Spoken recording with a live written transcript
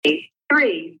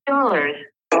$3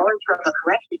 from a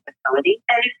correctional facility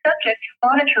and is subject to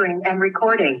monitoring and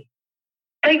recording.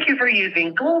 Thank you for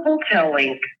using Global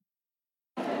Tellink.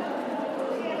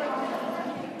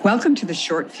 Welcome to the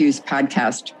Short Fuse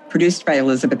podcast, produced by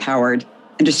Elizabeth Howard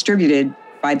and distributed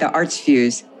by the Arts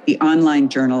Fuse, the online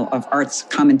journal of arts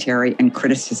commentary and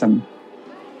criticism.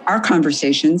 Our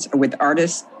conversations are with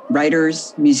artists,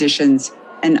 writers, musicians,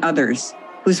 and others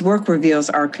whose work reveals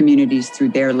our communities through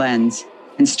their lens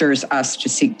and stirs us to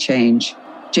seek change.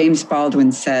 James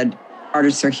Baldwin said,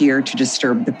 "Artists are here to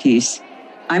disturb the peace."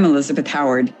 I'm Elizabeth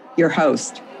Howard, your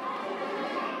host.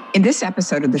 In this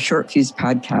episode of the Short Fuse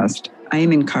podcast, I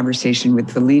am in conversation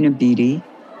with Valina Beatty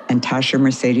and Tasha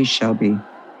Mercedes Shelby.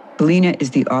 Valina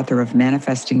is the author of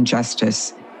Manifesting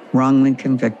Justice: Wrongly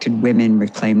Convicted Women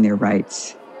Reclaim Their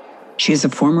Rights. She is a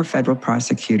former federal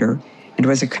prosecutor and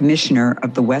was a commissioner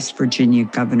of the West Virginia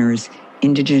Governor's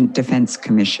Indigent Defense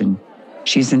Commission.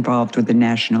 She's involved with the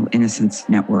National Innocence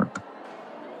Network.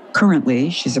 Currently,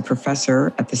 she's a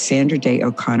professor at the Sandra Day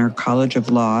O'Connor College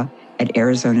of Law at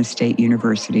Arizona State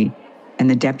University and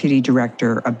the deputy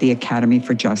director of the Academy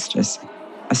for Justice,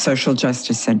 a social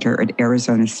justice center at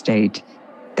Arizona State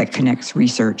that connects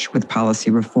research with policy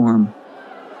reform.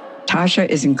 Tasha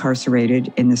is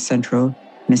incarcerated in the Central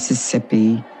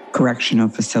Mississippi Correctional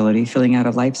Facility, filling out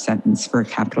a life sentence for a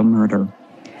capital murder.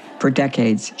 For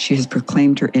decades, she has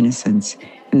proclaimed her innocence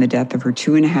in the death of her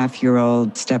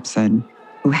 2.5-year-old stepson,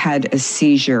 who had a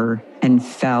seizure and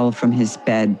fell from his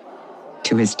bed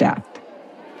to his death.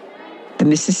 The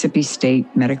Mississippi State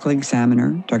Medical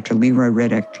Examiner, Dr. Leroy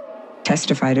Riddick,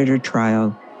 testified at her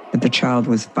trial that the child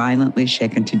was violently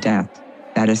shaken to death.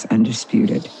 That is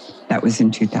undisputed. That was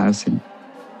in 2000.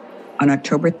 On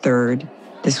October 3rd,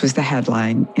 this was the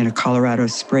headline in a Colorado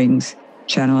Springs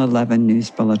Channel 11 news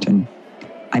bulletin.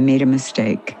 "I made a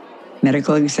mistake.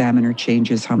 Medical examiner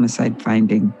changes homicide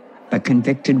finding, but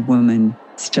convicted woman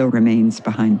still remains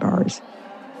behind bars."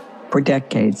 For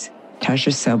decades,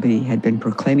 Tasha Shelby had been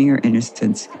proclaiming her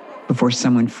innocence before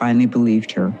someone finally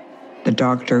believed her, the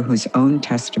doctor whose own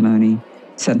testimony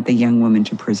sent the young woman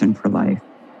to prison for life.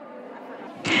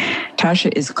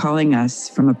 Tasha is calling us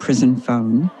from a prison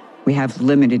phone. We have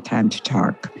limited time to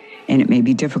talk, and it may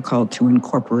be difficult to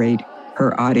incorporate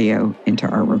her audio into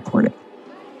our recording.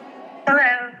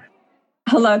 Hello.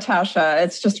 Hello, Tasha.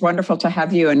 It's just wonderful to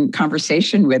have you in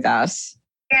conversation with us.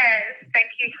 Yes, thank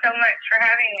you so much for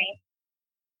having me.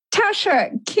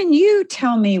 Tasha, can you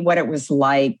tell me what it was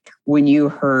like when you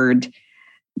heard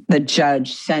the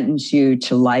judge sentence you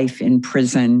to life in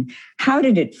prison? How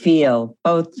did it feel,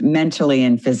 both mentally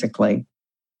and physically?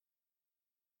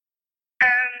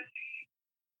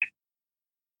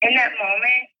 In that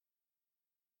moment,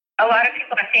 a lot of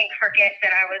people, I think, forget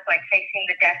that I was facing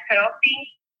the death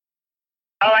penalty.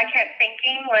 All I kept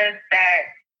thinking was that,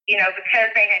 because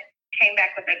they had came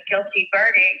back with a guilty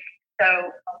verdict,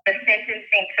 so the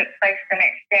sentencing took place the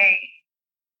next day.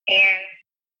 And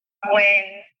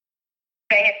when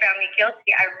they had found me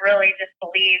guilty, I really just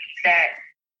believed that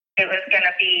it was going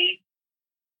to be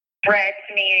read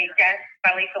to me death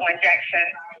by lethal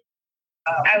injection.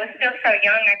 I was still so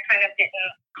young, I kind of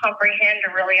didn't comprehend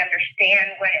or really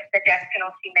understand what the death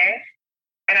penalty meant.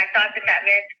 And I thought that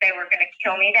meant they were going to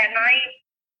kill me that night.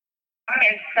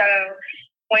 And so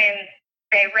when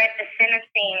they read the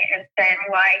sentencing and said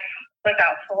life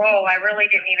without parole, I really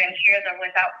didn't even hear the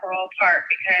without parole part,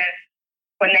 because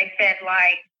when they said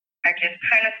life, I just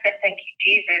kind of said, "Thank you,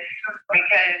 Jesus,"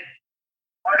 because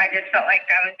I just felt like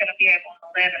I was going to be able to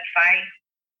live and fight.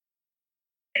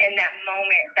 In that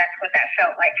moment, that's what that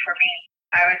felt like for me.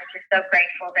 I was just so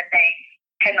grateful that they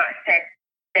had not said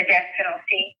the death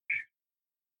penalty.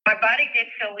 My body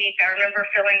did feel weak. I remember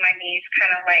feeling my knees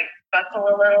kind of buckle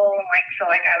a little and feel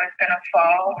like I was going to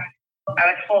fall. I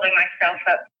was holding myself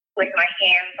up with my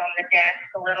hands on the desk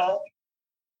a little.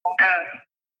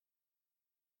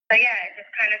 So yeah, it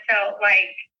just kind of felt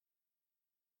like,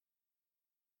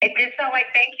 thank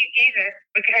you, Jesus,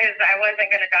 because I wasn't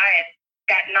going to die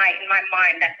that night. In my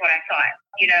mind, that's what I thought,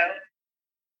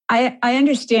 I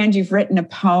understand you've written a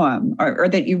poem, or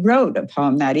that you wrote a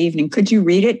poem that evening. Could you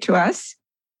read it to us?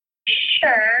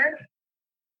 Sure.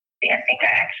 I think I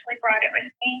actually brought it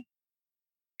with me.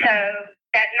 So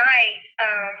that night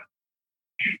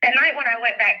when I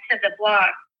went back to the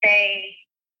block, they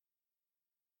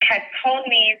had told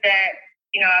me that,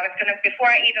 I was going to, before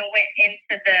I even went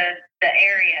into the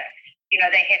area,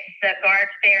 they had the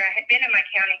guards there. I had been in my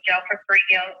county jail for 3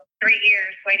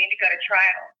 years waiting to go to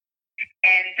trial.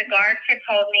 And the guards had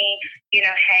told me,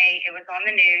 hey, it was on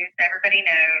the news. Everybody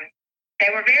knows. They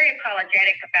were very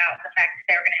apologetic about the fact that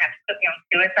they were going to have to put me on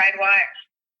suicide watch,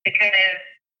 because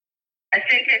a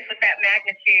sentence with that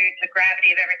magnitude, the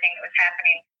gravity of everything that was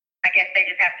happening, I guess they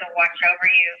just have to watch over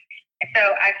you. And so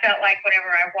I felt like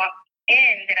whenever I walked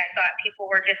in, that I thought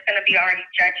people were just going to be already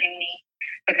judging me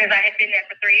because I had been there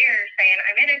for 3 years saying,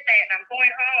 I'm innocent and I'm going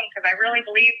home because I really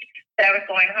believed that I was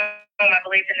going home. I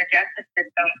believed in the justice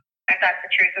system. I thought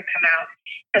the truth would come out.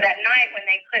 So that night when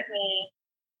they put me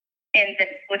in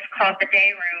what's called the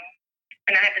day room,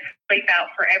 and I had to sleep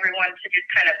out for everyone to just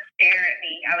kind of stare at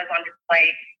me, I was on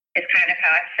display, is kind of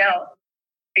how I felt.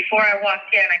 Before I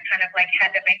walked in, I kind of like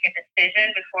had to make a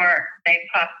decision before they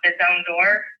popped the zone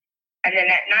door. And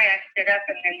then that night I stood up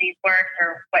and then these words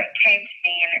are what came to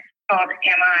me, and it's called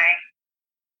Am I?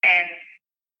 And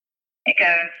it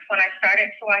goes, when I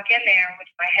started to walk in there with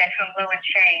my head hung low in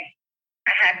shame,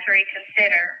 I had to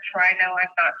reconsider, for I know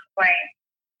I'm not to blame.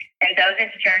 And though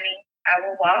this journey I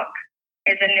will walk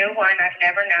is a new one I've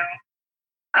never known,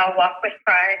 I'll walk with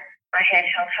pride, my head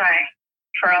held high,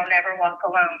 for I'll never walk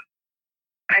alone.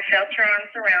 I felt your arms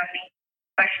around me.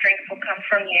 My strength will come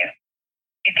from you.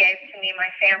 You gave to me my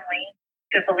family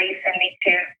who believes in me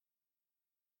too.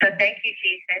 So thank you,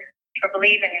 Jesus, for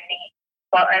believing in me.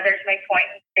 While others may point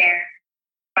and stare,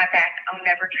 my back I'll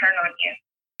never turn on you.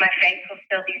 My faith will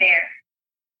still be there.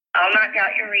 I'll not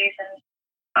doubt your reasons.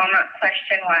 I'll not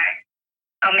question why.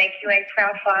 I'll make you a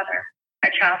proud father. A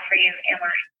child for you am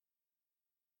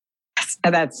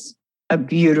I. That's a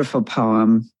beautiful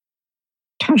poem.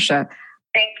 Tasha.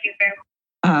 Thank you very much.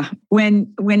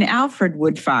 When Alfred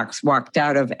Woodfox walked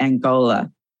out of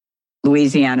Angola,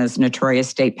 Louisiana's notorious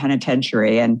state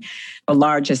penitentiary and the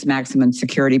largest maximum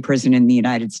security prison in the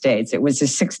United States, it was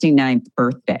his 69th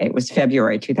birthday. It was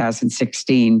February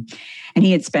 2016. And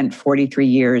he had spent 43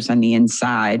 years on the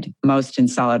inside, most in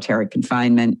solitary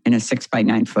confinement in a 6 by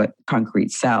 9 foot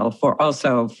concrete cell, for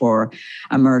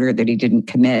a murder that he didn't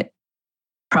commit.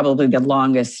 Probably the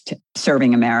longest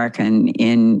serving American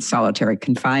in solitary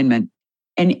confinement.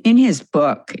 And in his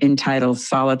book entitled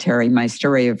Solitary, My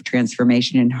Story of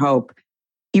Transformation and Hope,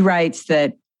 he writes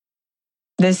that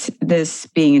this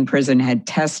being in prison had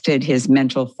tested his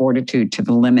mental fortitude to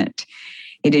the limit.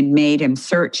 It had made him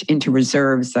search into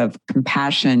reserves of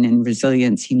compassion and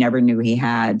resilience he never knew he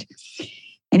had.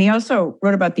 And he also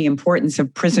wrote about the importance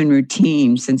of prison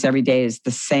routine, since every day is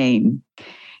the same.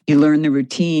 You learn the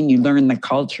routine, you learn the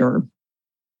culture,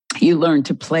 you learn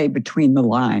to play between the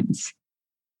lines.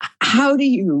 How do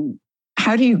you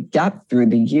get through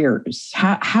the years?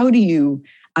 How do you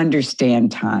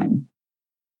understand time?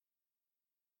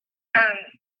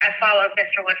 I follow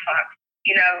Mr. Woodfox.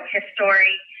 You know, his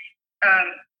story,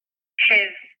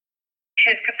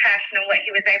 his compassion and what he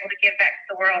was able to give back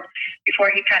to the world before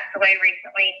he passed away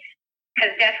recently has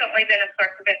definitely been a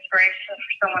source of inspiration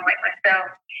for someone like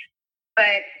myself.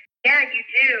 But yeah, you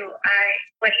do.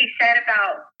 What he said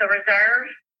about the reserve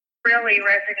really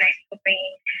resonates with me.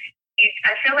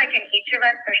 I feel like in each of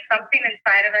us, there's something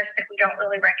inside of us that we don't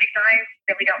really recognize,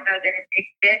 that we don't know that it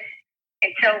exists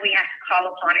until we have to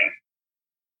call upon it.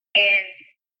 And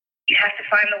you have to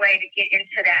find the way to get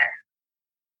into that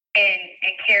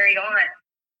and carry on.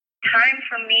 Time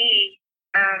for me,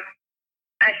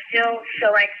 I still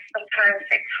feel like sometimes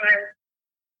that time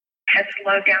has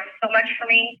slowed down so much for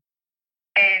me.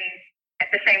 And at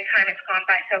the same time, it's gone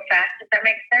by so fast, if that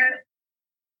makes sense.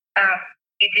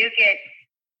 You do get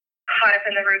caught up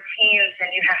in the routines and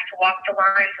you have to walk the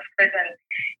lines of prison.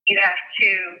 You have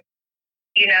to,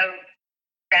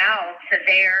 bow to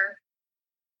their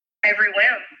every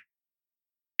whim.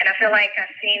 And I feel like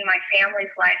I've seen my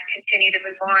family's life continue to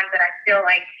move on, but I still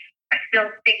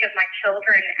think of my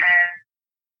children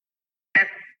as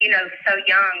so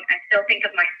young. I still think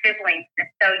of my siblings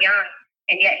as so young.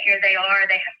 And yet here they are,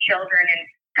 they have children and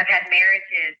have had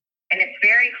marriages. And it's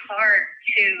very hard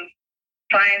to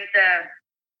find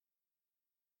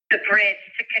the bridge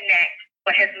to connect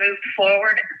what has moved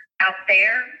forward out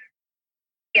there,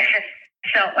 yet has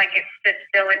felt like it's just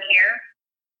still in here.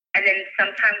 And then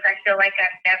sometimes I feel like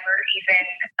I've never even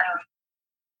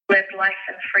lived life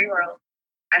in the free world.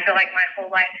 I feel like my whole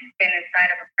life has been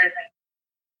inside of a prison.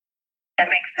 That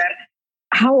makes sense.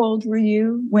 How old were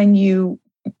you when you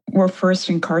were first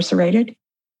incarcerated?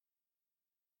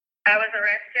 I was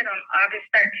arrested on August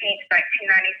 13th,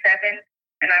 1997,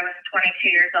 and I was 22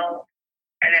 years old.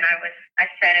 And then I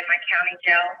sat in my county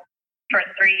jail for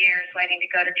 3 years waiting to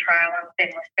go to trial and then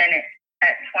was sentenced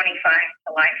at 25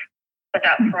 to life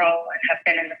without parole and have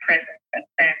been in the prison since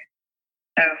then.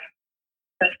 So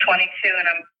I was 22 and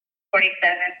I'm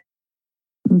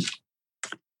 47.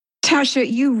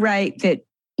 Tasha, you write that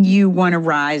you want to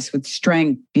rise with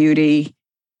strength, beauty,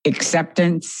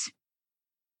 acceptance,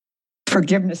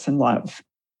 forgiveness, and love.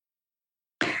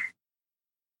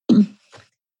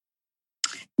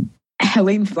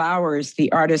 Helene Flowers,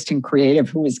 the artist and creative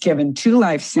who was given 2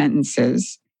 life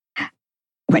sentences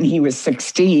when he was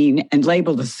 16 and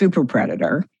labeled a super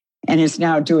predator and is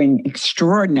now doing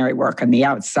extraordinary work on the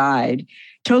outside,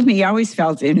 told me he always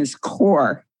felt in his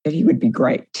core that he would be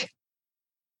great.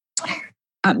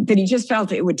 That he just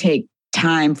felt it would take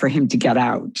time for him to get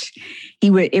out.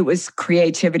 It was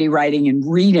creativity, writing, and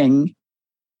reading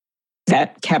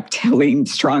that kept Helene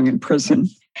strong in prison.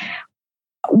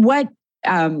 What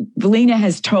Valina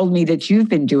has told me that you've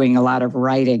been doing a lot of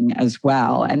writing as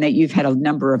well, and that you've had a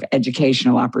number of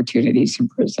educational opportunities in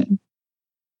prison.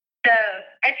 The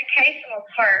educational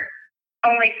part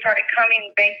only started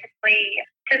coming basically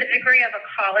to the degree of a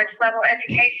college level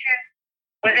education,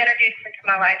 was introduced into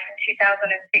my life in 2016.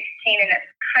 And it's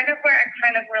kind of where I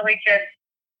kind of really just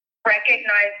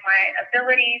recognized my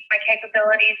abilities, my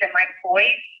capabilities, and my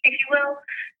voice, if you will.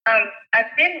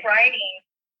 I've been writing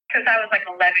since I was like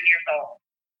 11 years old.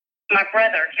 My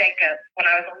brother, Jacob, when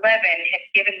I was 11, had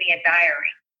given me a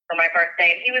diary for my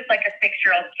birthday. And he was like a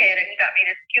 6-year-old kid, and he got me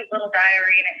this cute little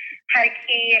diary, and it had a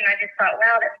key, and I just thought,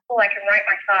 wow, that's cool. I can write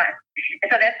my thoughts.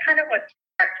 And so that's kind of what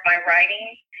sparked my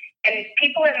writing. And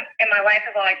people in my life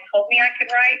have always told me I could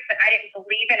write, but I didn't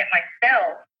believe in it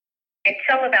myself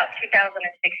until about 2016.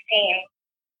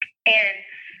 And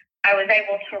I was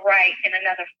able to write in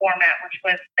another format, which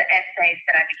was the essays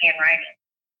that I began writing.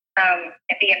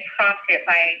 And being prompted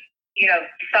by,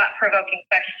 thought-provoking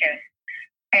questions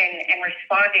and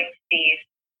responding to these.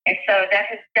 And so that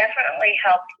has definitely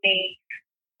helped me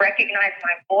recognize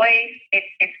my voice.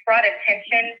 It's brought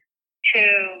attention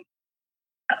to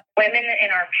women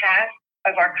in our past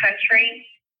of our country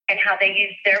and how they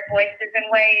use their voices in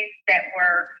ways that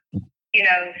were,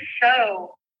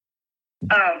 so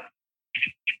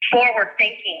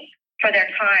forward-thinking for their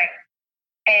time.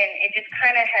 And it just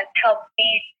kind of has helped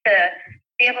me to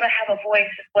be able to have a voice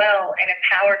as well, and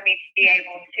empowered me to be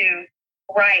able to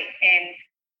write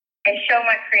and show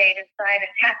my creative side and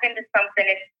tap into something.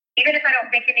 Even if I don't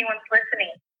think anyone's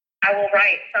listening, I will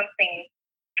write something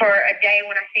for a day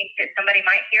when I think that somebody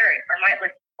might hear it or might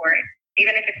listen for it.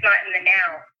 Even if it's not in the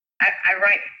now, I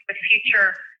write with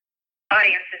future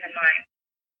audiences in mind.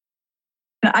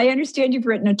 I understand you've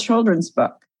written a children's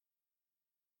book.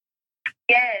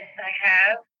 Yes, I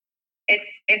have.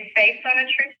 It's based on a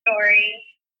true story,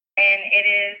 and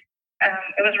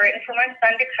it was written for my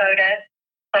son Dakota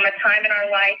from a time in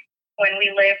our life when we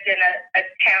lived in a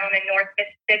town in North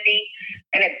Mississippi,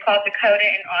 and it's called Dakota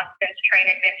and Austin's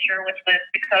Train Adventure, which was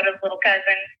Dakota's little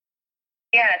cousin.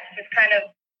 Yeah, it's just kind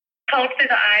of told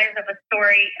through the eyes of a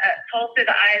story, told through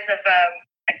the eyes of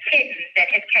a kitten that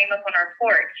had came up on our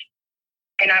porch,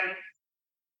 and I'm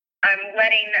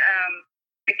letting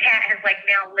the cat has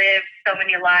now lived so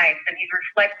many lives, and he's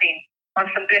reflecting on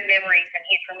some good memories, and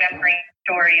he's remembering the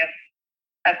story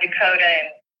of Dakota and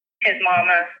his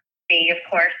mama, me, of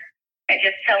course, and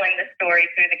just telling the story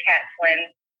through the cat's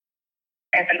lens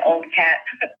as an old cat.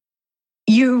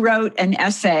 You wrote an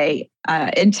essay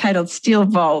entitled Steel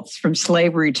Vaults from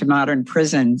Slavery to Modern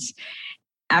Prisons.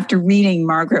 After reading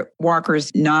Margaret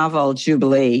Walker's novel,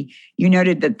 Jubilee, you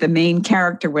noted that the main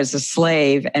character was a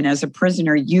slave, and as a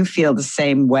prisoner, you feel the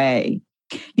same way.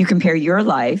 You compare your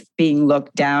life being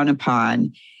looked down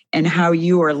upon and how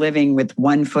you are living with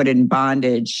one foot in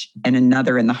bondage and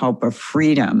another in the hope of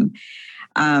freedom.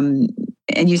 And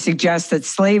you suggest that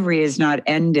slavery is not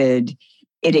ended.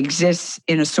 It exists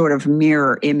in a sort of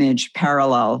mirror image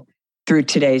parallel through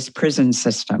today's prison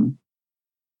system.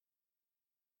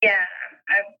 Yeah,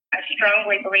 I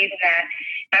strongly believe in that.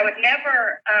 I would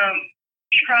never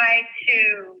try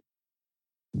to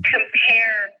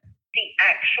compare the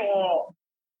actual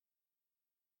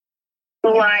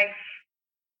life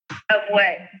of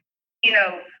what,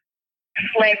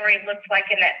 slavery looked like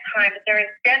in that time. But there is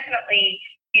definitely,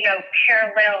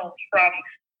 parallels from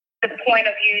the point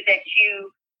of view that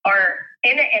you are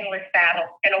in an endless battle,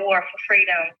 in a war for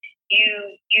freedom.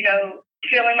 You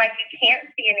feeling like you can't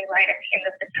see any light at the end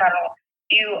of the tunnel.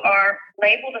 You are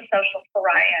labeled a social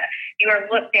pariah. You are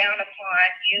looked down upon.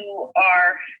 You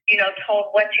are,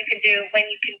 told what you can do, when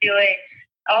you can do it.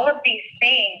 All of these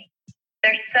things,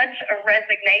 there's such a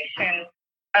resignation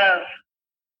of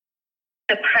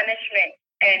the punishment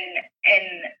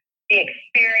and the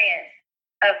experience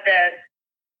of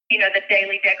the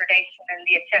daily degradation and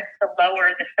the attempts to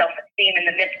lower the self-esteem and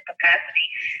the mental capacity.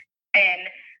 And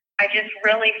I just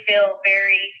really feel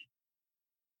very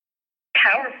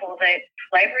powerful that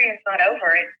slavery is not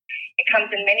over. It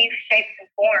comes in many shapes and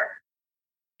forms.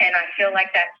 And I feel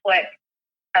like that's what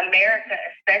America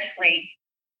especially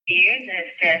uses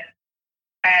this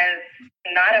as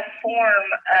not a form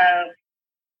of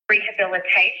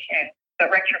rehabilitation,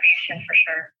 but retribution for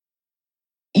sure.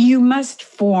 You must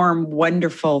form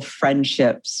wonderful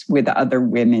friendships with other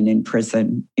women in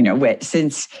prison,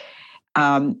 since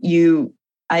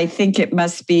I think it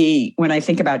must be, when I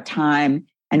think about time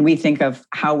and we think of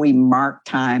how we mark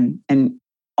time, and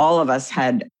all of us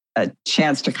had a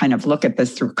chance to kind of look at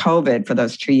this through COVID for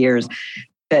those 2 years,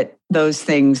 that those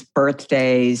things,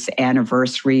 birthdays,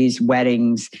 anniversaries,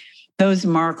 weddings, those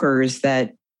markers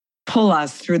that pull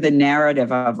us through the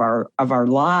narrative of our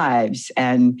lives.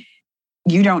 And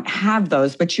you don't have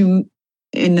those, but you,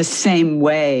 in the same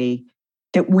way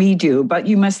that we do, but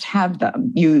you must have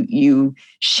them. You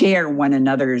share one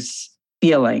another's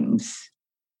feelings.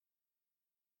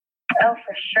 Oh,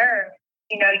 for sure.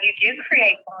 You do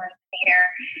create bonds here.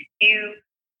 You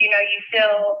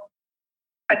feel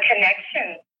a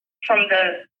connection from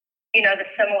the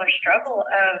similar struggle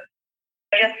of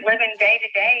just living day to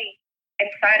day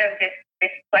inside of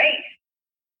this place.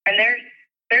 And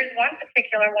there's one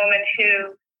particular woman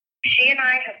who she and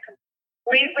I have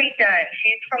completely done.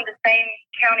 She's from the same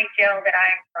county jail that I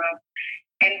am from.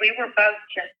 And we were both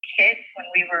just kids when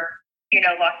we were,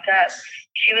 locked up.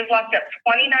 She was locked up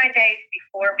 29 days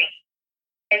before me.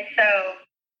 And so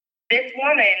this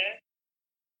woman,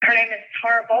 her name is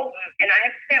Tara Bolton, and I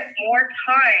have spent more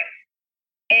time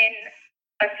in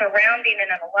a surrounding and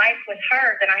in a life with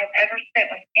her than I have ever spent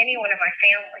with anyone in my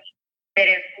family that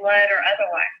is blood or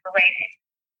otherwise related.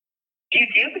 You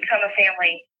do become a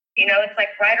family. It's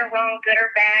like right or wrong, good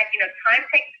or bad. Time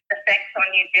takes effects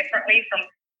on you differently from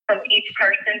each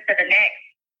person to the next.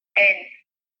 And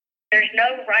there's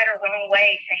no right or wrong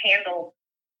way to handle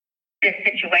this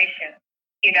situation.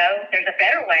 There's a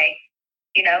better way,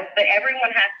 but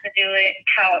everyone has to do it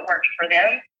how it works for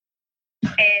them.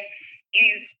 And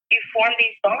you form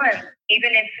these bonds,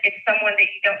 even if it's someone that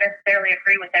you don't necessarily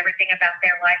agree with everything about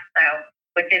their lifestyle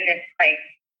within this place.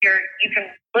 You can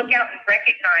look out and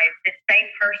recognize this same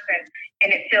person,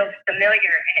 and it feels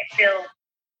familiar, and it feels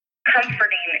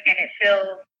comforting, and it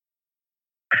feels,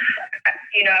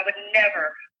 I would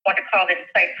never want to call this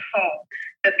place home,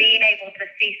 but being able to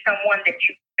see someone that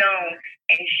you've known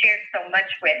and shared so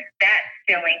much with, that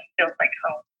feeling feels like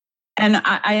home. And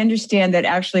I understand that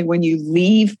actually when you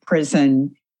leave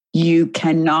prison, you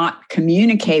cannot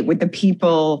communicate with the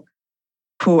people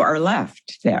who are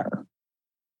left there.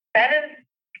 That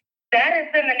has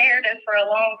been the narrative for a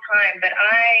long time, but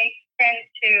I tend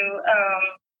to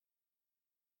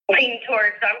lean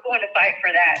towards, I'm going to fight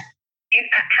for that.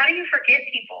 How do you forget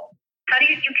people?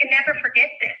 You can never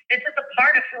forget this. This is a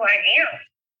part of who I am.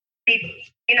 These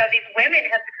women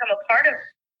have become a part of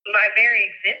my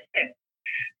very existence.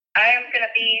 I am going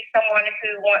to be someone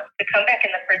who wants to come back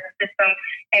in the prison system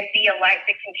and be a light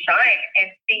that can shine and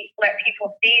let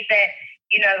people see that,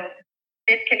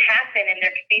 this can happen and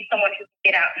there can be someone who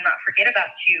can get out and not forget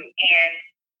about you. And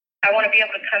I want to be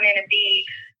able to come in and be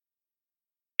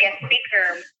guest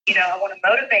speaker. I want to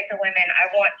motivate the women.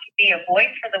 I want to be a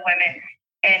voice for the women.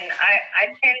 And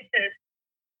I tend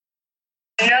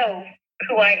to know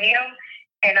who I am,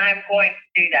 and I'm going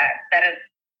to do that. That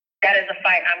is a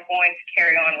fight I'm going to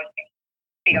carry on with me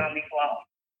beyond these walls.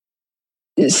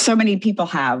 So many people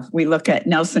have. We look at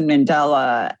Nelson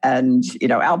Mandela and,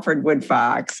 Alfred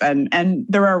Woodfox, and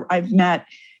I've met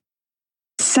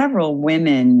several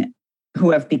women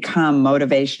who have become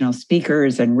motivational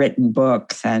speakers and written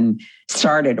books and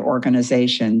started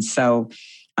organizations. So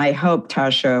I hope,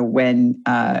 Tasha, when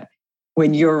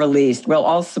you're released, we'll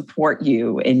all support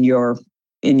you in your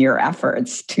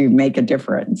efforts to make a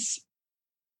difference.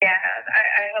 Yeah,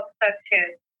 I hope so too.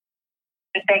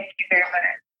 And thank you very much.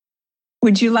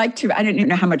 Would you like to, I don't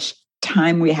know how much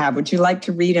time we have, would you like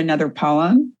to read another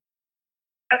poem?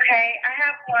 Okay, I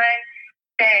have one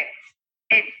that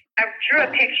I drew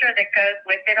a picture that goes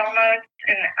with it almost,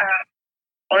 and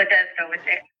it does go with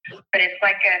it, but it's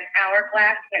like an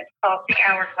hourglass, and it's called The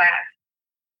Hourglass.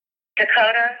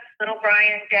 Dakota, little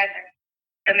Brian, Devin,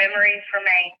 the memories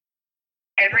remain.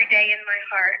 Every day in my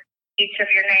heart, each of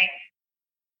your names.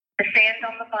 The sand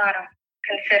on the bottom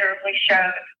considerably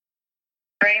shows.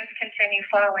 Rains continue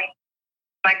falling.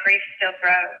 My grief still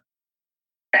grows.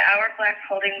 The hourglass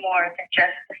holding more than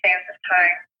just the sands of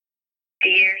time. The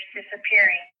years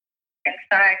disappearing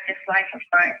inside this life of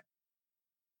mine.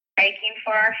 Aching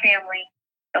for our family,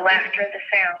 the laughter, the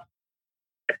sound.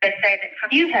 But they say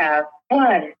that you have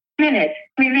 1 minute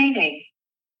remaining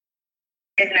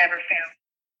is never found.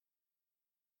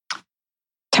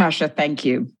 Tasha, thank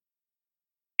you.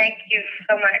 Thank you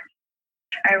so much.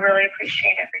 I really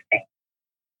appreciate everything.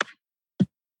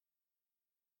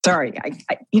 Sorry,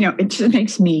 it just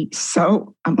makes me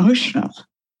so emotional.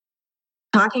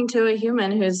 talking to a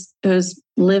human who's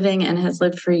living and has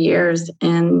lived for years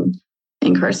in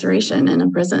incarceration in a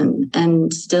prison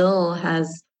and still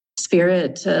has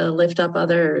spirit to lift up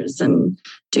others and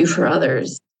do for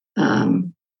others.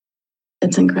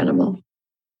 It's incredible.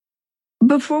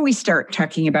 Before we start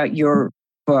talking about your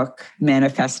book,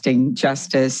 Manifesting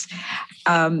Justice,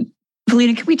 Valina,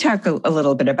 can we talk a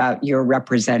little bit about your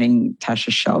representing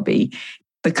Tasha Shelby?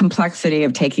 The complexity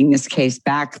of taking this case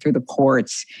back through the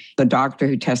courts. The doctor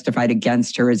who testified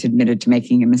against her has admitted to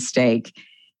making a mistake.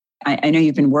 I know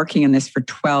you've been working on this for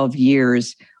 12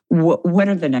 years. What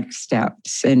are the next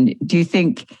steps? And do you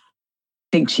think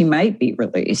she might be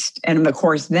released? And of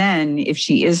course, then if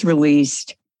she is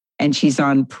released and she's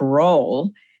on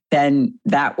parole, then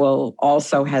that will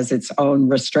also has its own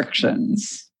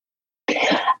restrictions.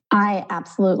 I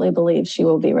absolutely believe she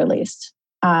will be released,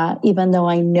 even though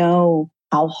I know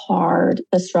how hard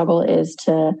the struggle is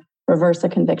to reverse a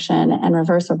conviction and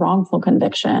reverse a wrongful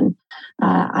conviction.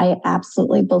 I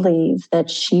absolutely believe that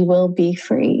she will be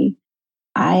free.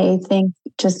 I think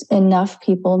just enough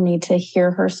people need to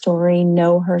hear her story,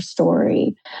 know her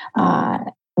story.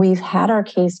 We've had our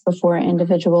case before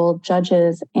individual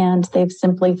judges, and they've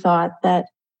simply thought that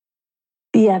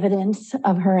the evidence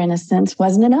of her innocence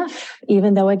wasn't enough,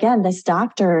 even though, again, this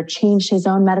doctor changed his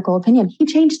own medical opinion. He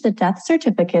changed the death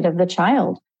certificate of the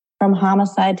child from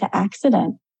homicide to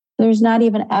accident. There's not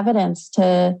even evidence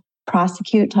to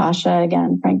prosecute Tasha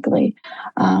again, frankly.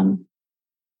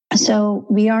 So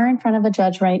we are in front of a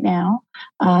judge right now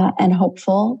and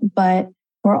hopeful, but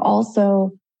we're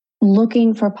also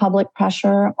looking for public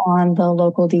pressure on the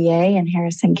local DA in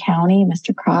Harrison County,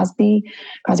 Mr. Crosby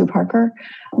Parker.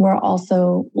 We're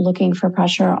also looking for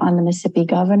pressure on the Mississippi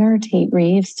governor, Tate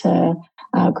Reeves, to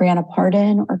grant a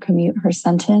pardon or commute her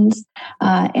sentence,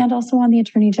 and also on the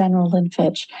Attorney General, Lynn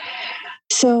Fitch.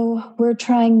 So we're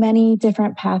trying many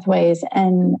different pathways.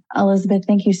 And Elizabeth,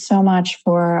 thank you so much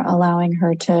for allowing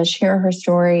her to share her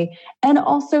story and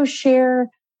also share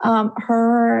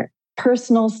her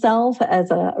personal self as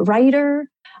a writer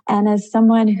and as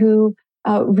someone who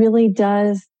really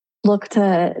does look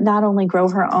to not only grow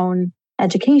her own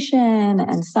education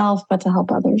and self, but to help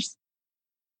others.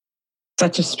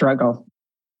 Such a struggle.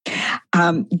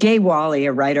 Gay Wally,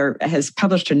 a writer, has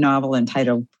published a novel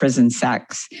entitled Prison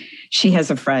Sex. She has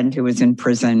a friend who was in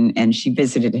prison and she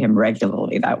visited him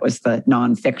regularly. That was the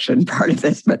nonfiction part of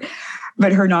this,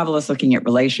 but her novel is looking at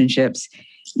relationships.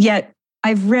 Yet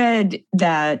I've read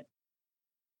that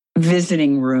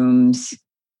visiting rooms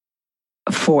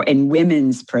in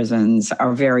women's prisons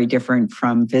are very different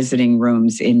from visiting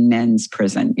rooms in men's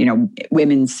prison. You know,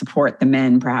 women support the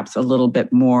men perhaps a little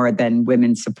bit more than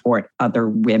women support other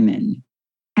women.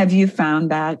 Have you found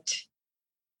that?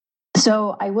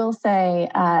 So I will say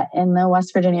in the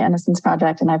West Virginia Innocence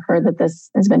Project, and I've heard that this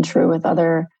has been true with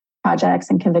other projects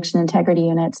and conviction integrity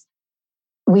units,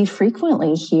 we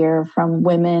frequently hear from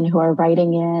women who are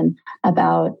writing in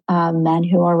about men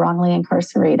who are wrongly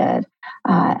incarcerated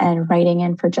and writing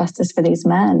in for justice for these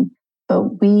men.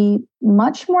 But we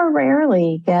much more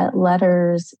rarely get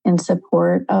letters in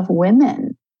support of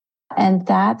women. And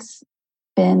that's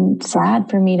been sad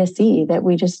for me to see, that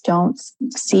we just don't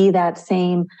see that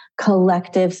same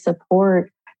collective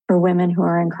support for women who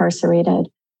are incarcerated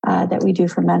that we do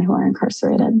for men who are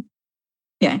incarcerated.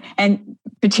 Yeah, and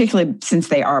particularly since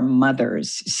they are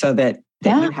mothers, so that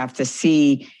you have to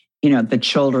see, the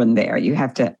children there. You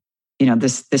have to,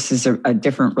 this is a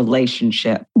different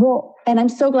relationship. Well, and I'm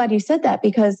so glad you said that,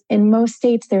 because in most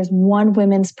states, there's one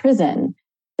women's prison.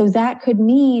 So that could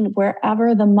mean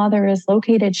wherever the mother is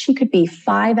located, she could be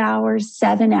 5 hours,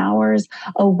 7 hours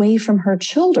away from her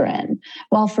children.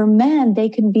 While for men, they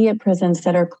can be at prisons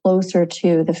that are closer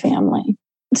to the family.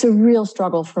 It's a real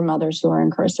struggle for mothers who are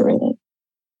incarcerated.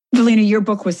 Valina, your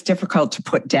book was difficult to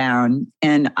put down.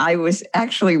 And I was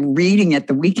actually reading it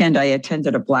the weekend I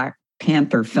attended a Black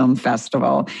Panther Film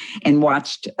Festival and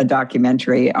watched a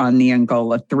documentary on the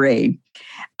Angola 3.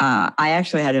 I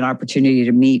actually had an opportunity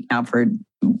to meet Alfred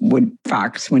Wood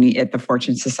Fox at the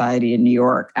Fortune Society in New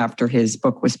York after his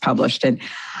book was published. And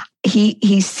he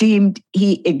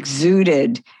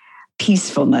exuded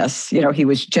peacefulness. He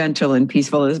was gentle and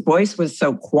peaceful. His voice was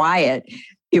so quiet.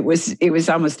 It was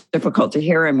almost difficult to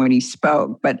hear him when he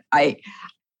spoke, but I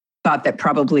thought that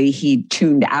probably he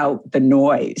tuned out the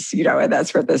noise, and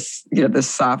that's where this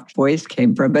soft voice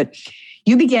came from. But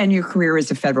you began your career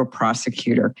as a federal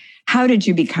prosecutor. How did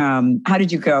you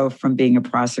go from being a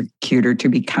prosecutor to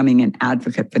becoming an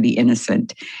advocate for the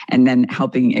innocent and then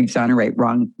helping exonerate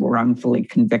wrongfully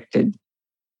convicted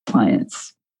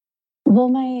clients? Well,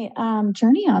 my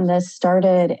journey on this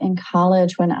started in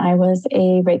college when I was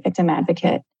a rape victim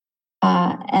advocate.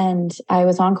 And I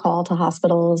was on call to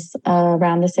hospitals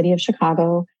around the city of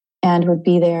Chicago and would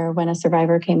be there when a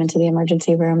survivor came into the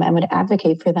emergency room and would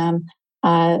advocate for them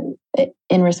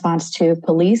in response to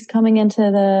police coming into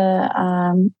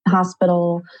the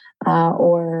hospital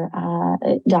or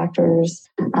doctors.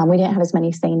 We didn't have as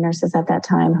many SANE nurses at that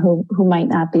time who might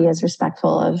not be as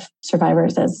respectful of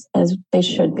survivors as they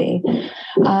should be.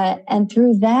 And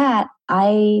through that,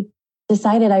 I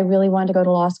decided I really wanted to go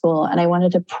to law school and I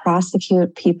wanted to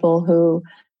prosecute people who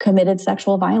committed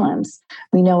sexual violence.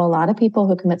 We know a lot of people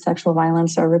who commit sexual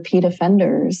violence are repeat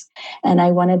offenders, and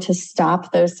I wanted to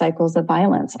stop those cycles of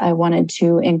violence. I wanted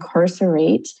to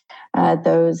incarcerate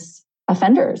those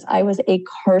offenders. I was a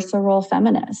carceral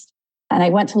feminist. And I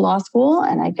went to law school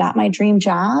and I got my dream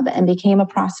job and became a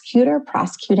prosecutor,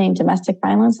 prosecuting domestic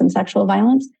violence and sexual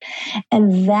violence.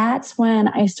 And that's when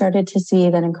I started to see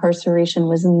that incarceration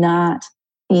was not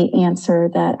the answer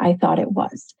that I thought it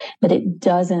was, that it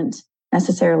doesn't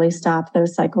necessarily stop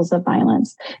those cycles of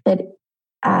violence, that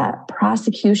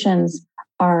prosecutions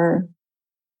are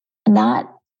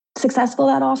not successful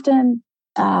that often,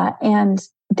 and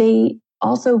they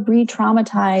also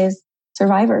re-traumatize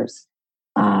survivors.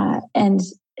 And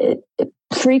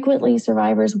frequently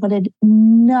survivors wanted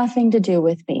nothing to do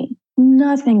with me,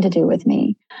 nothing to do with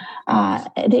me.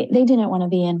 They didn't want to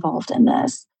be involved in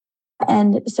this.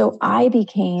 And so I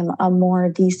became a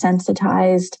more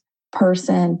desensitized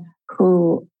person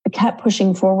who kept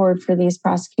pushing forward for these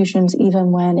prosecutions,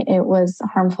 even when it was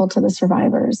harmful to the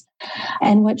survivors.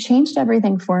 And what changed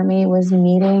everything for me was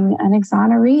meeting an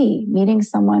exoneree, meeting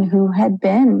someone who had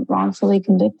been wrongfully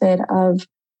convicted of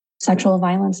sexual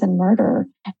violence and murder,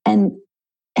 and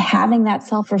having that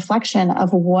self-reflection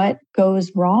of what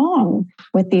goes wrong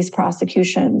with these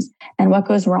prosecutions and what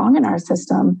goes wrong in our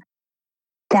system.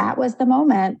 That was the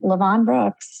moment, Lavon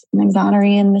Brooks, an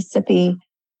exoneree in Mississippi,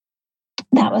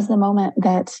 that was the moment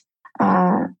that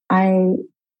I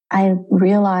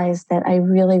realized that I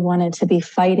really wanted to be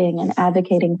fighting and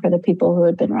advocating for the people who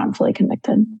had been wrongfully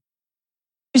convicted.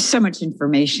 There's so much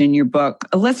information in your book.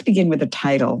 Let's begin with the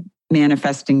title,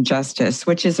 Manifesting Justice,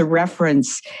 which is a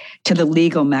reference to the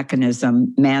legal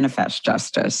mechanism manifest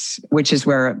justice, which is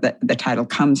where the title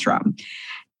comes from.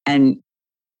 And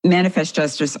manifest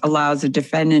justice allows a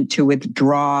defendant to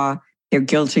withdraw their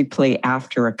guilty plea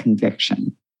after a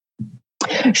conviction.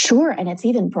 Sure, and it's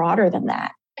even broader than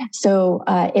that. So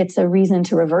it's a reason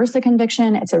to reverse a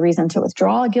conviction. It's a reason to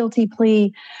withdraw a guilty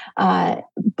plea.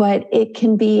 But it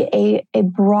can be a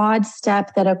broad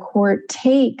step that a court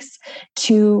takes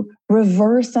to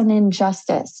reverse an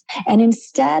injustice. And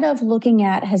instead of looking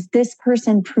at, has this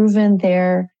person proven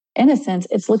their innocence,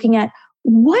 it's looking at,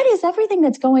 what is everything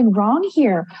that's going wrong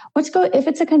here? If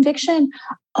it's a conviction,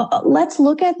 let's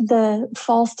look at the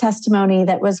false testimony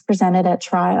that was presented at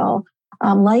trial.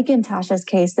 Like in Tasha's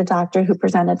case, the doctor who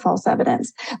presented false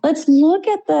evidence. Let's look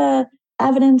at the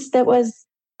evidence that was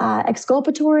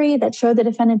exculpatory, that showed the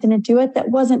defendant didn't do it, that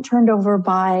wasn't turned over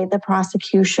by the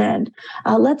prosecution.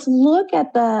 Let's look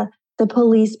at the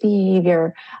police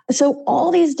behavior. So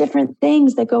all these different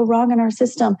things that go wrong in our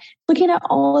system, looking at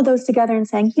all of those together and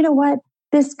saying, you know what,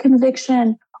 this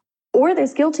conviction or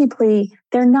this guilty plea,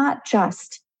 they're not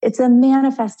just. It's a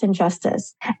manifest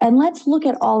injustice. And let's look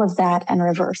at all of that and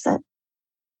reverse it.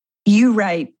 You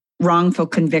write, wrongful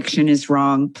conviction is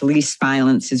wrong, police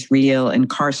violence is real,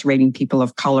 incarcerating people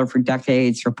of color for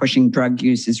decades for pushing drug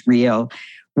use is real,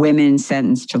 women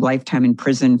sentenced to lifetime in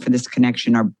prison for this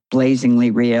connection are blazingly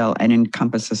real and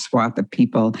encompass a swath of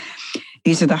people.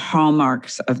 These are the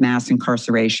hallmarks of mass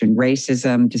incarceration: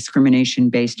 racism, discrimination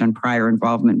based on prior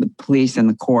involvement with police and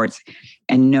the courts,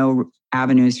 and no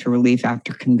avenues for relief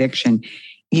after conviction.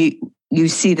 You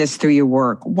see this through your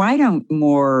work. Why don't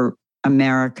more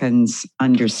Americans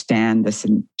understand this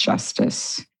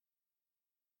injustice?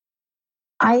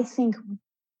 I think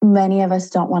many of us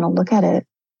don't want to look at it.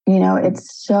 You know,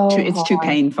 it's too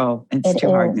painful. It's too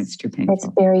hard and it's too painful. It's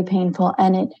very painful.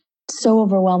 And it's so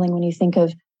overwhelming when you think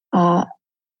of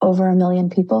over 1 million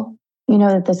people, you know,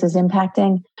 that this is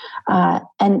impacting.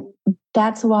 And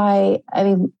that's why, I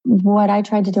mean, what I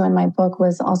tried to do in my book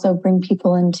was also bring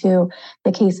people into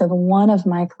the case of one of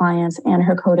my clients and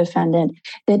her co-defendant,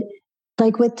 that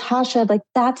like with Tasha, like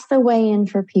that's the way in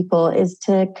for people, is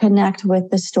to connect with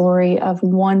the story of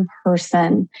one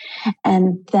person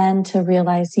and then to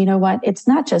realize, you know what, it's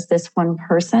not just this one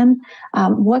person.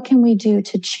 What can we do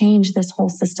to change this whole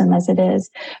system as it is?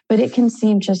 But it can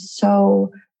seem just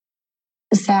so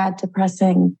sad,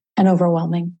 depressing, and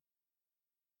overwhelming.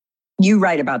 You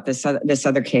write about this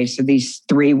other case. So these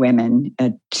three women,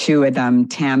 two of them,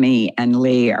 Tammy and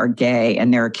Lee, are gay,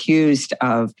 and they're accused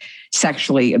of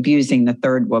sexually abusing the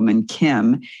third woman,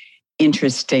 Kim.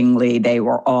 Interestingly, they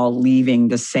were all leaving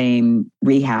the same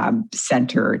rehab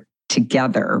center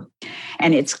together.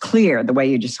 And it's clear the way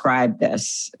you describe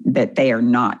this that they are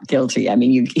not guilty. I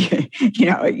mean, you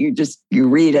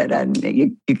read it and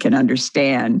you can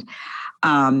understand.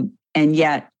 And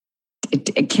yet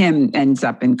Kim ends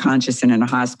up unconscious and in a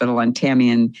hospital, and Tammy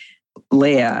and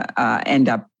Leah end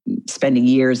up spending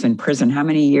years in prison. How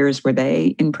many years were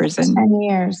they in prison? 10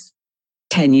 years.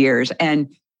 10 years.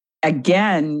 And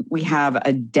again, we have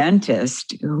a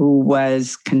dentist who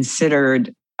was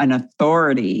considered an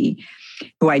authority,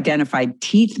 who identified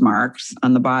teeth marks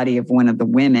on the body of one of the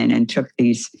women and took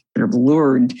these sort of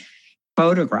lurid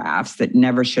photographs that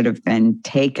never should have been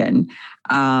taken.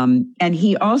 And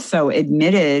he also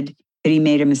admitted that he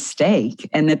made a mistake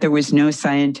and that there was no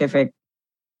scientific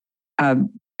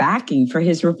backing for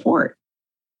his report.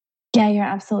 Yeah, you're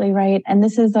absolutely right. And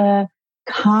this is a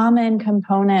common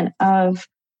component of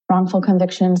wrongful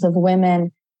convictions of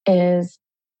women, is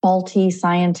faulty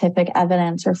scientific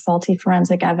evidence or faulty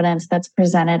forensic evidence that's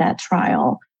presented at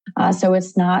trial. So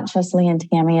it's not just Lee and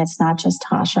Tammy, it's not just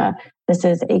Tasha. This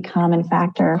is a common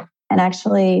factor. And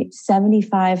actually,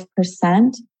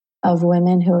 75% of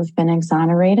women who have been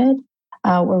exonerated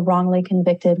were wrongly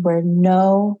convicted where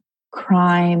no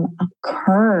crime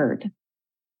occurred.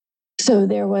 So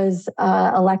there was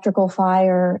electrical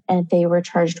fire and they were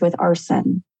charged with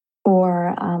arson,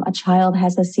 or a child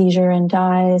has a seizure and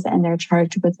dies and they're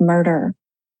charged with murder.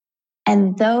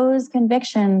 And those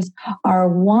convictions are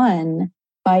won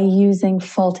by using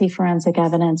faulty forensic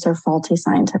evidence or faulty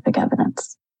scientific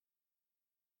evidence.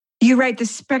 You write, the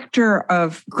specter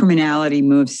of criminality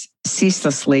moves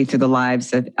ceaselessly through the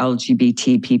lives of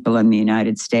LGBT people in the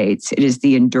United States. It is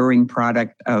the enduring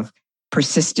product of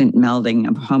persistent melding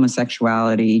of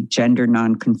homosexuality, gender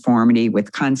nonconformity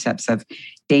with concepts of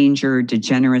danger,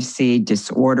 degeneracy,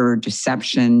 disorder,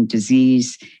 deception,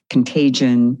 disease,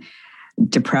 contagion,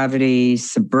 depravity,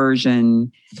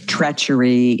 subversion,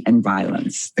 treachery, and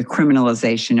violence. The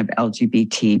criminalization of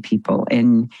LGBT people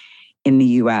in the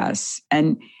US.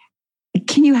 And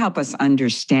can you help us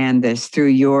understand this through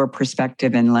your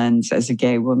perspective and lens as a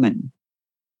gay woman?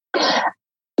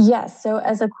 Yes. So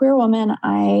as a queer woman,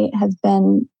 I have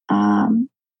been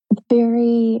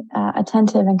very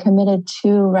attentive and committed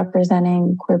to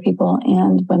representing queer people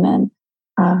and women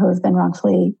who have been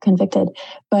wrongfully convicted.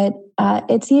 But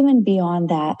it's even beyond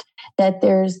that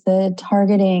there's the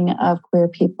targeting of queer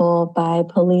people by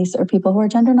police or people who are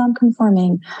gender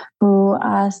nonconforming, who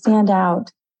stand out.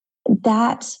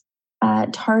 That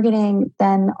targeting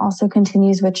then also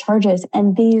continues with charges.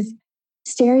 And these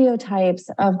stereotypes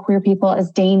of queer people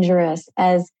as dangerous,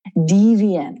 as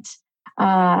deviant,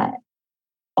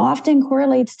 often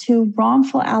correlates to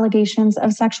wrongful allegations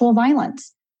of sexual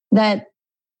violence. That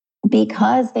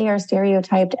because they are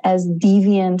stereotyped as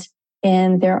deviant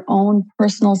in their own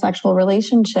personal sexual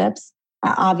relationships,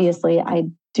 obviously I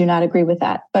do not agree with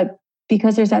that, but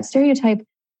because there's that stereotype,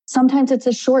 sometimes it's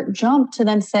a short jump to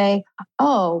then say,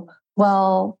 oh,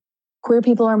 well, queer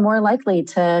people are more likely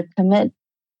to commit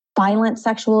violent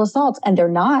sexual assaults. And they're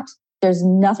not. There's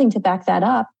nothing to back that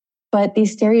up. But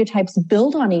these stereotypes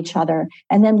build on each other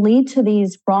and then lead to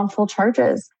these wrongful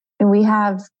charges. And we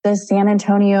have the San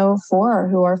Antonio Four,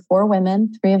 who are 4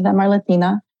 women, 3 of them are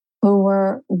Latina, who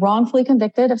were wrongfully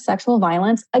convicted of sexual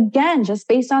violence, again, just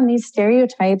based on these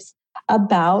stereotypes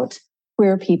about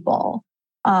queer people.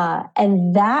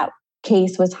 And that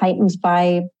case was heightened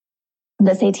by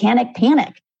the satanic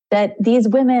panic that these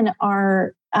women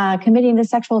are committing the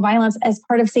sexual violence as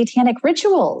part of satanic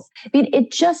rituals. I mean,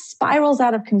 it just spirals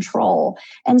out of control.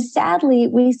 And sadly,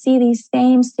 we see these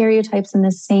same stereotypes and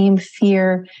the same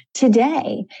fear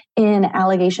today in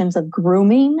allegations of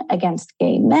grooming against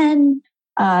gay men,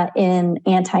 in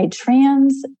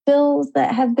anti-trans bills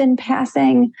that have been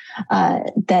passing,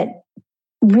 that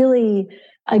really,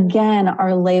 again,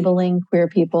 are labeling queer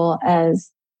people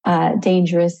as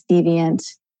dangerous, deviant,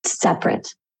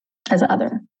 separate, as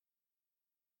other.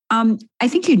 I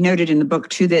think you noted in the book,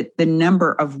 too, that the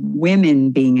number of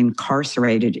women being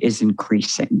incarcerated is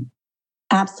increasing.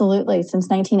 Absolutely. Since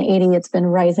 1980, it's been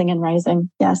rising and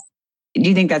rising. Yes. Do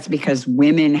you think that's because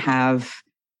women have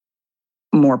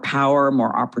more power,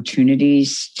 more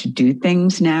opportunities to do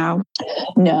things now?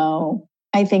 No,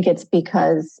 I think it's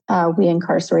because we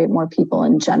incarcerate more people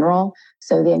in general.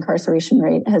 So the incarceration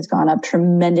rate has gone up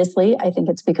tremendously. I think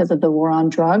it's because of the war on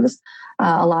drugs.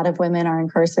 A lot of women are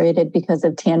incarcerated because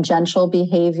of tangential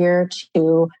behavior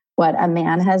to what a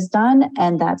man has done,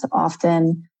 and that's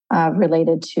often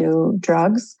related to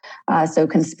drugs. So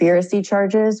conspiracy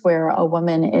charges where a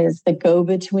woman is the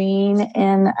go-between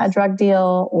in a drug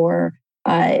deal, or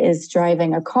is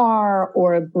driving a car,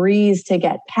 or agrees to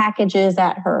get packages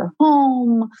at her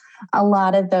home. A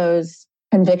lot of those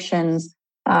convictions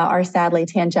are sadly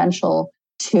tangential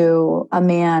to a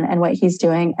man and what he's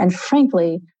doing. And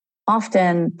frankly,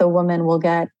 often the woman will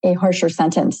get a harsher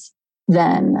sentence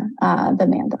than the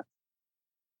man does.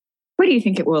 What do you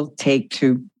think it will take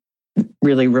to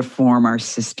really reform our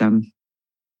system?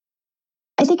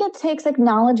 I think it takes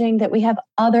acknowledging that we have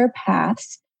other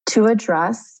paths to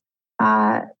address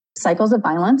cycles of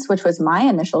violence, which was my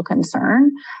initial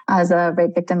concern as a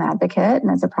rape victim advocate and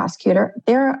as a prosecutor.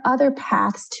 There are other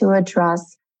paths to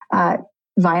address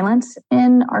violence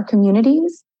in our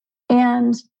communities.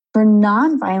 And for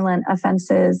nonviolent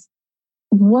offenses,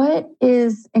 what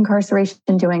is incarceration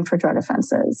doing for drug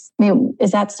offenses? I mean,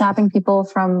 is that stopping people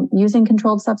from using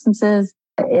controlled substances?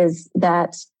 Is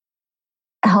that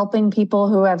helping people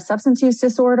who have substance use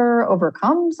disorder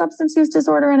overcome substance use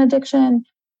disorder and addiction?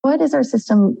 What is our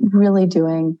system really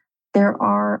doing? There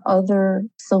are other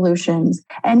solutions.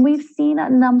 And we've seen a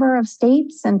number of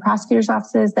states and prosecutors'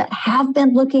 offices that have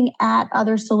been looking at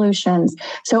other solutions.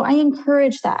 So I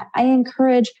encourage that. I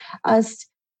encourage us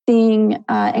seeing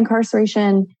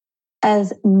incarceration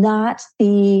as not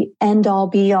the end-all,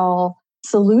 be-all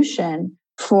solution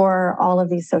for all of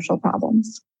these social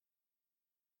problems.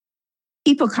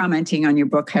 People commenting on your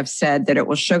book have said that it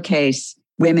will showcase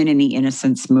women in the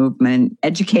innocence movement,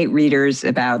 educate readers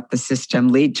about the system,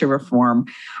 lead to reform.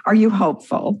 Are you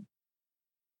hopeful?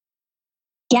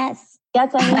 Yes,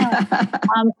 I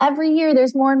am. Every year,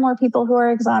 there's more and more people who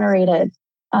are exonerated.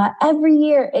 Every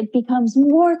year, it becomes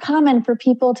more common for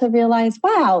people to realize,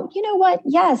 wow, you know what?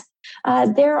 Yes,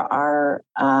 there are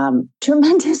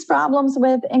tremendous problems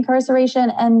with incarceration,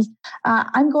 and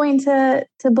I'm going to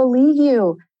believe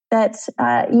you that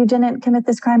you didn't commit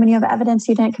this crime and you have evidence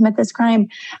you didn't commit this crime.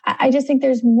 I just think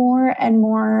there's more and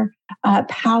more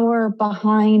power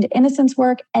behind innocence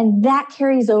work, and that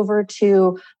carries over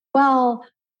to, well,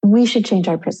 we should change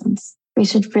our prisons. We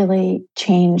should really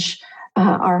change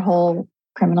our whole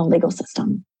criminal legal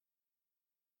system.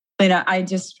 Lena, I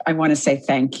want to say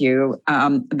thank you.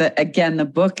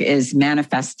 The book is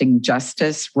Manifesting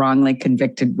Justice, Wrongly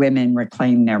Convicted Women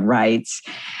Reclaim Their Rights.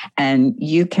 And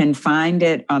you can find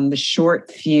it on the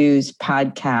Short Fuse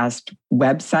podcast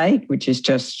website, which is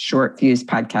just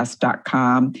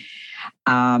shortfusepodcast.com.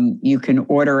 You can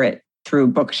order it through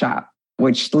Bookshop,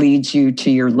 which leads you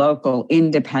to your local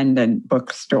independent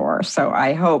bookstore. So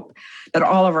I hope that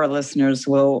all of our listeners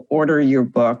will order your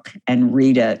book and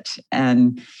read it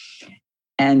and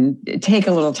take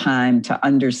a little time to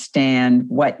understand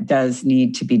what does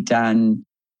need to be done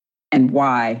and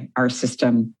why our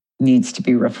system needs to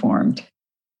be reformed.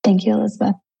 Thank you,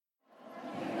 Elizabeth.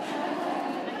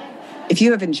 If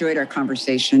you have enjoyed our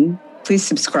conversation, please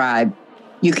subscribe.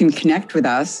 You can connect with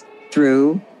us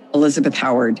through Elizabeth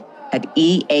Howard at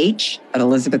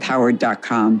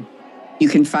elizabethhoward.com. You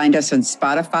can find us on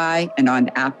Spotify and on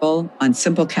Apple, on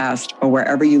Simplecast, or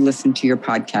wherever you listen to your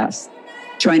podcasts.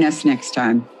 Join us next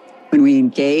time when we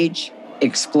engage,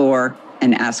 explore,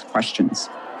 and ask questions.